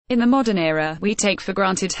In the modern era, we take for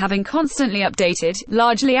granted having constantly updated,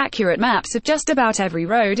 largely accurate maps of just about every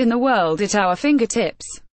road in the world at our fingertips.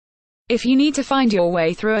 If you need to find your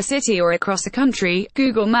way through a city or across a country,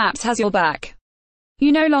 Google Maps has your back.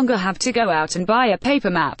 You no longer have to go out and buy a paper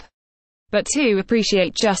map. But to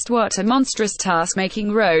appreciate just what a monstrous task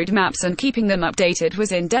making road maps and keeping them updated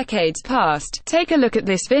was in decades past, take a look at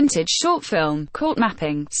this vintage short film, called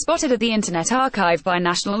Mapping, spotted at the Internet Archive by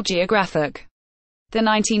National Geographic. The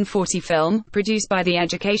 1940 film, produced by the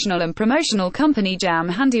educational and promotional company Jam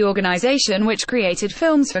Handy organization which created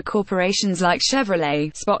films for corporations like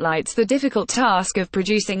Chevrolet, spotlights the difficult task of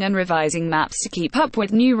producing and revising maps to keep up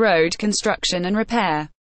with new road construction and repair.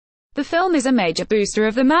 The film is a major booster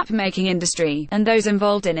of the map-making industry, and those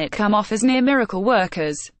involved in it come off as mere miracle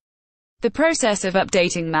workers. The process of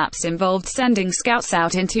updating maps involved sending scouts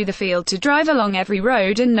out into the field to drive along every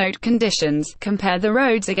road and note conditions, compare the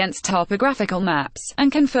roads against topographical maps,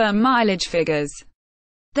 and confirm mileage figures.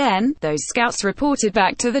 Then, those scouts reported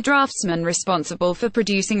back to the draftsman responsible for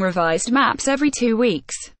producing revised maps every 2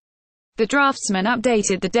 weeks. The draftsman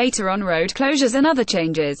updated the data on road closures and other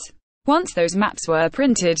changes. Once those maps were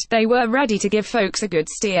printed, they were ready to give folks a good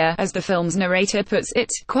steer, as the film's narrator puts it,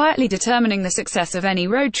 quietly determining the success of any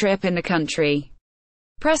road trip in the country.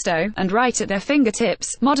 Presto, and right at their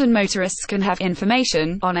fingertips, modern motorists can have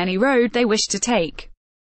information on any road they wish to take.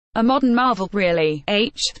 A modern marvel, really.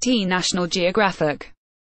 National Geographic.